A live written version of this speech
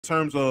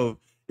terms of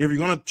if you're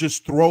gonna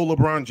just throw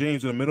LeBron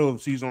James in the middle of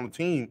the season on the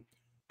team,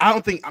 I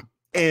don't think.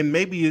 And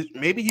maybe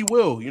he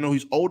will. You know,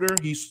 he's older.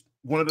 He's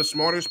one of the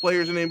smartest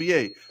players in the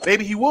NBA.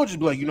 Maybe he will just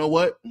be like, you know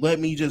what? Let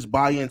me just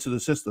buy into the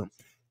system.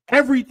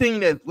 Everything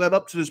that led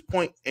up to this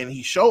point, and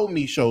he shows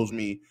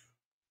me,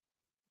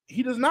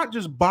 he does not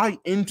just buy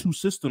into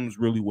systems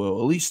really well.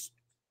 At least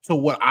to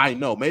what I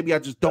know. Maybe I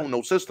just don't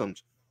know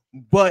systems,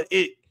 but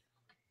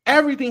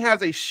everything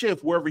has a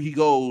shift wherever he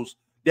goes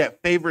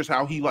that favors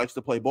how he likes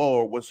to play ball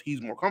or what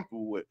he's more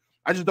comfortable with.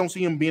 I just don't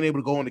see him being able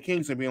to go on the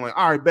Kings and being like,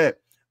 all right, bet.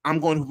 I'm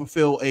going to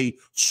fulfill a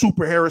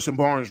super Harrison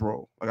Barnes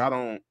role. Like I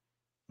don't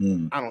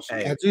see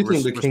it. I do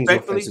think the Kings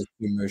offense is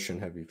too motion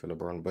heavy for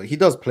LeBron, but he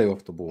does play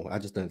off the ball. I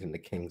just don't think the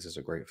Kings is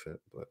a great fit,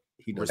 but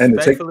he does. And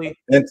to take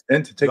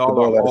the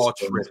ball all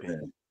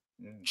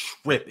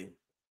tripping.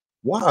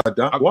 Why,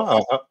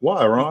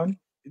 Why, Ron?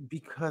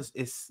 Because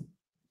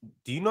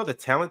do you know the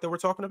talent that we're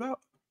talking about?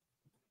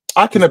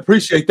 I can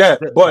appreciate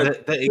that,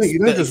 but you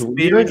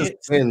don't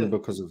just win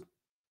because of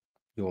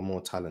you're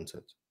more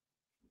talented.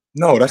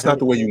 No, that's not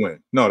the way you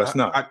win. No, that's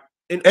not.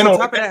 And on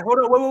top of that, hold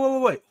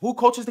on, wait. Who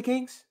coaches the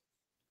Kings?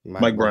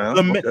 Mike Brown.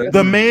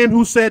 The man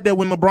who said that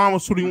when LeBron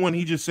was 21,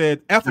 he just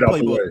said, F a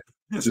playbook.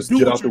 Just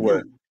get out the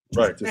way.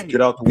 Right. Just get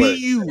out the way. Be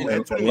you.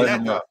 And let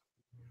him out.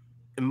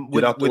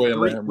 Get out the way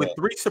and let him out. With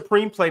three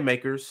supreme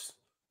playmakers,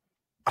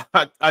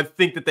 I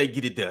think that they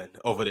get it done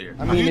over there.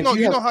 I mean, you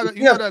know how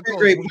that goes.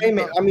 Great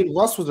playmaker. I mean,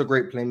 Russ was a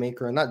great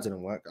playmaker, and that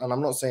didn't work. And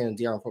I'm not saying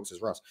De'Aaron Fox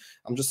is Russ.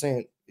 I'm just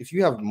saying if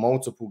you have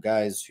multiple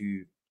guys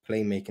who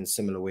play make in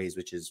similar ways,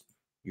 which is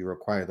you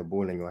require the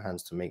ball in your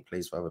hands to make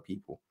plays for other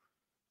people,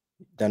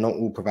 they're not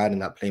all providing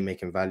that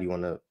playmaking value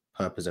on a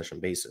per possession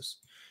basis.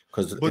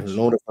 Because in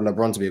order for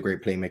LeBron to be a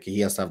great playmaker, he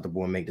has to have the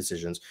ball and make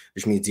decisions,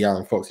 which means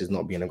De'Aaron Fox is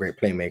not being a great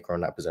playmaker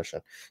on that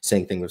possession.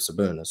 Same thing with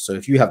Sabonis. So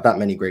if you have that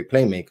many great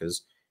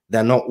playmakers,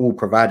 they're not all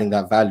providing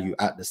that value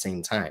at the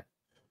same time.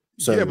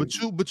 So yeah, I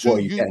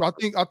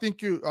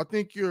think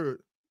you're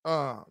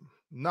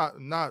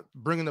not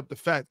bringing up the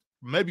fact,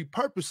 maybe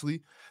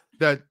purposely,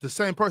 that the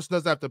same person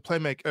doesn't have to play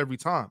make every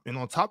time. And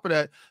on top of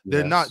that,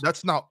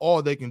 that's not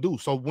all they can do.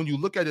 So when you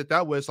look at it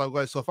that way, it's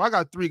like, so if I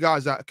got three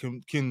guys that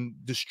can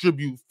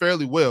distribute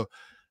fairly well,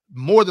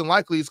 more than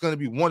likely it's going to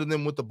be one of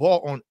them with the ball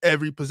on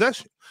every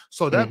possession.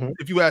 So that,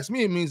 if you ask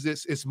me, it means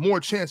it's more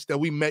chance that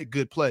we make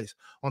good plays.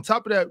 On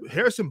top of that,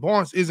 Harrison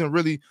Barnes isn't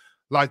really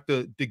like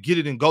the get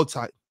it and go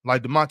type,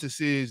 like DeMontis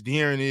is,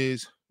 De'Aaron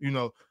is,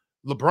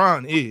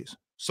 LeBron is.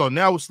 So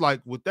now it's like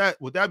with that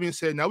being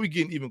said, now we're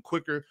getting even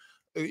quicker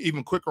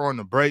on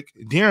the break.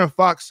 De'Aaron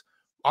Fox,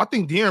 I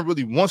think De'Aaron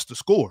really wants to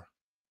score.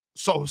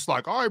 So it's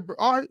like, all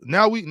right,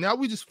 now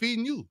we just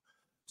feeding you.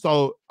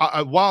 So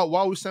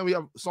while we're saying we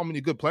have so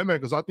many good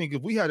playmakers, I think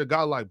if we had a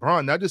guy like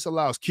Bron, that just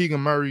allows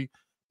Keegan Murray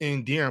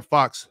and De'Aaron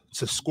Fox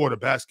to score the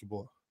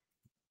basketball.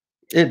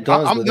 It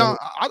does.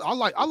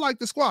 I like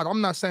the squad. I'm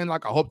not saying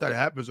like I hope that it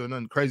happens or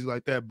nothing crazy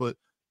like that, but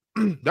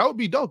that would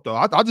be dope though.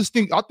 I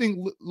think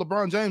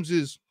LeBron James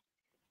is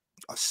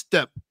a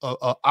step,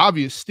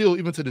 obvious still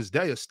even to this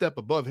day, a step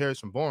above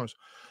Harrison Barnes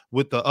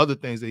with the other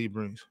things that he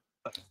brings.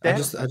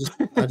 He's a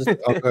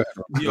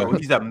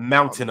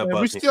mountain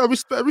above.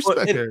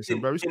 Respect Harrison,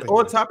 bro. And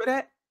on top of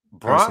that,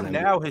 Bron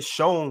now has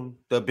shown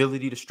the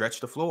ability to stretch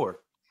the floor.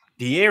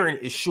 De'Aaron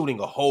is shooting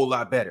a whole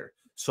lot better.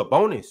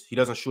 Sabonis, he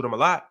doesn't shoot him a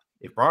lot.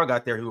 If Bron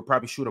got there, he would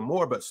probably shoot him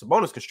more, but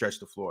Sabonis can stretch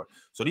the floor.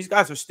 So these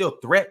guys are still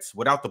threats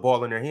without the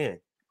ball in their hand.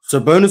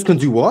 Sabonis can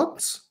do what?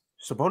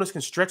 Sabonis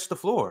can stretch the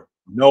floor.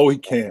 No, he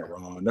can't,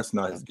 Ron. That's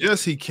not his game.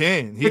 Yes, he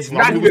can. It's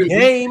not his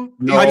game.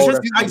 No,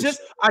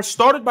 I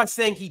started by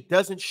saying he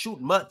doesn't shoot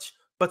much,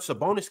 but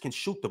Sabonis can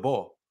shoot the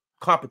ball.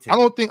 Competent. I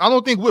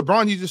don't think with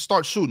Bron he just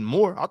start shooting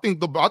more. I think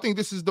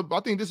this is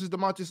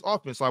DeMontis'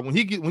 offense. Like when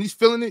he's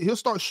feeling it, he'll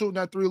start shooting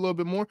that three a little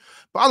bit more.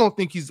 But I don't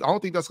think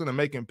that's gonna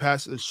make him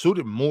shoot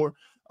it more.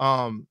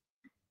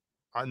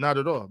 Not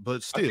at all.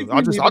 But still,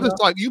 I just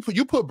like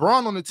you put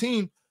Bron on the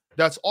team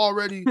that's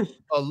already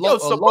a low,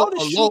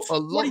 shoots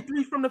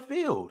 43 from the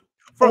field.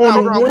 From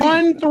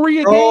 1 3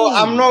 a game.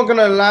 I'm not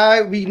gonna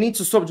lie. We need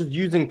to stop just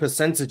using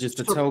percentages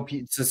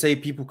to say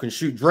people can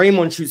shoot.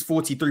 Draymond shoots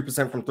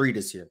 43% from three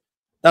this year.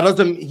 That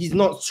doesn't. He's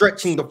not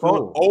stretching the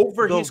floor.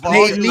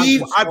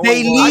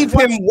 They leave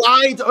him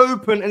wide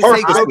open and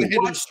say, "Go ahead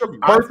and shoot."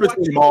 I've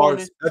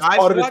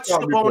watched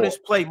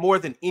Sabonis play more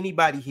than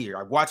anybody here.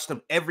 I watched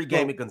him every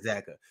game at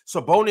Gonzaga.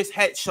 Sabonis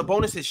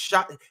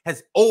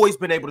has always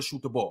been able to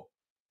shoot the ball.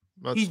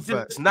 He's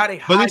just not a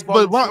high.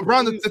 But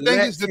Ron, the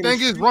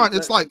thing is, Ron,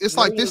 it's like this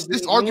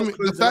argument.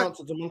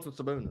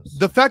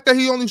 The fact that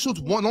he only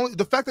shoots one,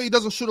 the fact that he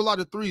doesn't shoot a lot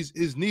of threes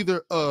is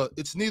neither.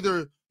 It's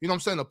neither. You know what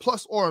I'm saying? A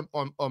plus or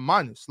a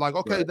minus. Like,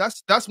 okay,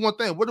 that's one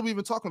thing. What are we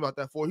even talking about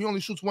that for? He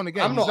only shoots one a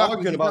game. I'm not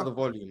arguing about the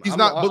volume. He's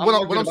not. But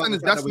what I'm saying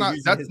is that's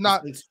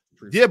not.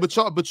 Yeah, but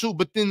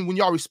then when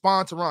y'all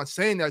respond to Ron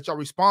saying that, y'all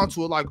respond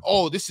to it like,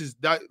 oh, this is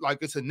that, like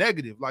it's a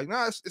negative. Like,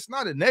 nah, it's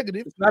not a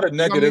negative. It's not a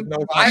negative.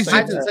 I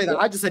didn't say that.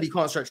 I just said he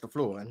can't stretch the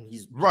floor, and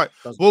he's right.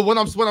 Well, what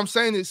I'm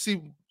saying is,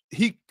 see,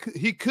 he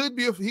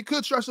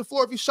could stretch the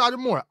floor if he shot it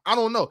more. I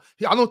don't know.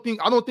 I don't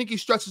think he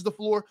stretches the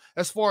floor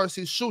as far as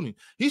his shooting.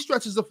 He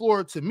stretches the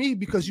floor to me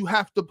because you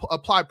have to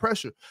apply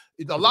pressure.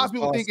 A lot of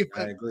people think if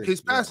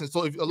his passing.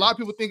 So if a lot of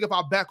people think if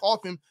I back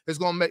off him, it's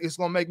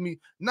gonna make me.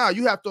 Nah,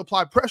 you have to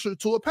apply pressure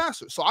to a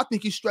passer. So I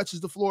think he stretches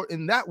the floor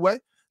in that way.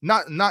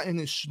 Not in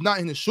his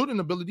shooting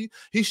ability.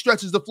 He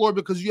stretches the floor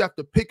because you have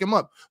to pick him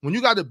up. When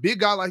you got a big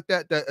guy like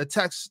that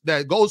attacks,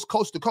 that goes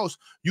coast to coast,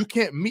 you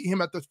can't meet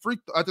him at the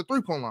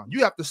 3-point line.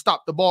 You have to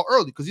stop the ball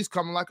early because he's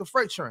coming like a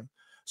freight train.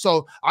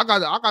 So I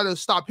gotta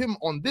stop him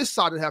on this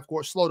side of the half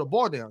court, slow the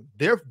ball down.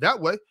 That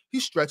way he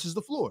stretches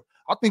the floor.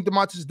 I think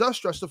DeMontis does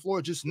stretch the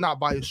floor, just not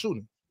by his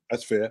shooting.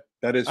 That's fair.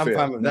 That is fair. I'm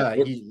fine with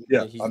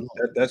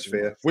that. That's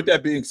fair. With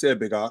that being said,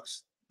 Big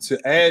Ox,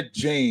 to add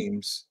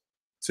James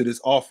to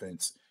this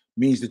offense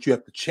means that you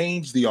have to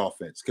change the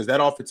offense, because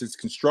that offense is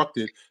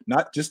constructed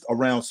not just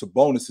around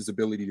Sabonis'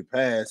 ability to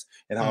pass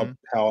and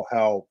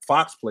how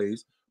Fox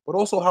plays, but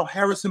also how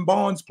Harrison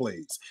Barnes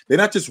plays. They're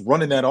not just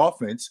running that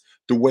offense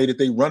the way that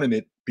they're running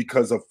it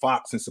because of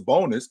Fox and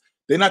Sabonis.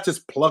 They're not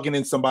just plugging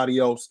in somebody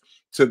else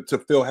to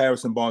fill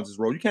Harrison Barnes'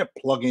 role. You can't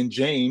plug in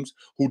James,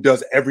 who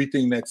does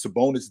everything that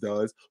Sabonis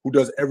does, who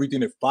does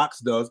everything that Fox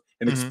does,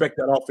 and expect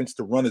that offense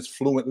to run as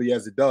fluently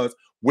as it does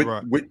with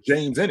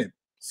James in it.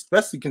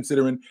 Especially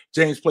considering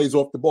James plays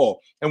off the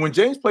ball. And when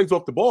James plays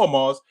off the ball,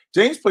 Mars,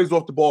 James plays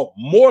off the ball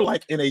more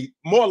like in a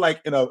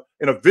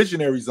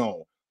visionary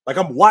zone. Like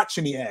I'm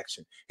watching the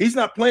action. He's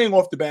not playing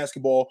off the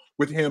basketball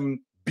with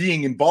him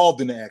being involved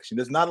in the action.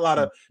 There's not a lot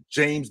of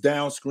James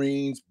down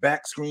screens,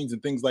 back screens,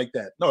 and things like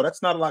that. No,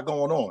 that's not a lot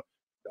going on.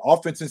 The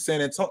offense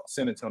in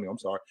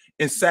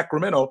in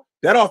Sacramento,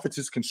 that offense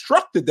is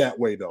constructed that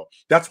way, though.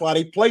 That's why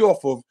they play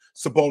off of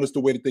Sabonis the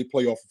way that they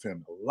play off of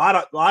him. A lot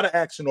of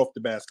action off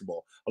the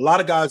basketball. A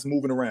lot of guys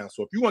moving around.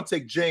 So if you want to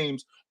take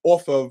James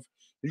off of,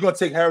 you're going to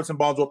take Harrison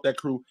Barnes off that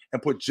crew and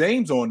put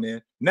James on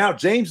there. Now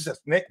James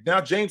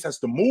has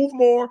to move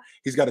more.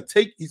 He's got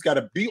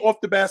to be off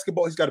the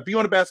basketball. He's got to be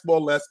on the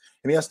basketball less,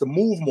 and he has to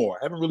move more.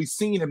 I haven't really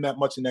seen him that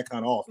much in that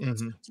kind of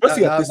offense.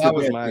 Especially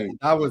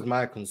that was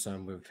my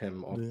concern with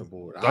him off the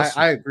ball.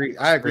 I agree.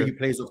 He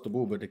plays off the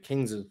ball, but the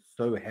Kings are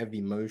so heavy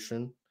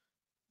motion,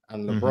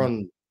 and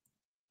LeBron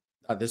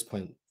at this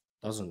point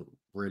doesn't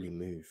really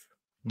move.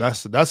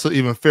 That's an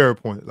even fairer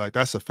point. Like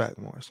that's a fact,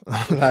 Morris.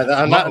 That's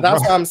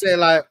what I'm saying.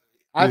 Like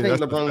I think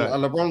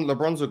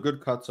LeBron's a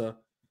good cutter,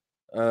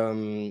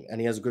 and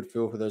he has a good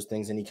feel for those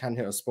things, and he can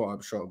hit a spot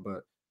up shot.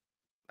 But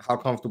how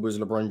comfortable is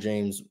LeBron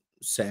James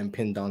setting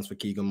pin downs for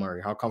Keegan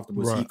Murray? How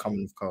comfortable is he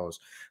coming with calls?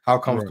 How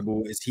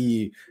comfortable is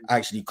he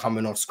actually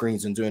coming off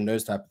screens and doing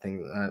those type of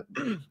things?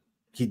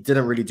 He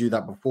didn't really do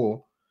that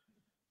before.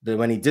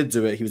 When he did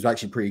do it, he was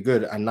actually pretty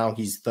good, and now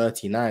he's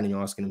 39, and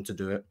you're asking him to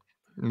do it.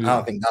 I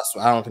don't think that's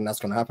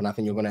going to happen. I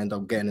think you're going to end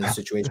up getting in a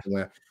situation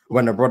where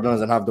when LeBron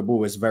doesn't have the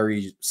ball, it's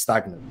very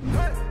stagnant.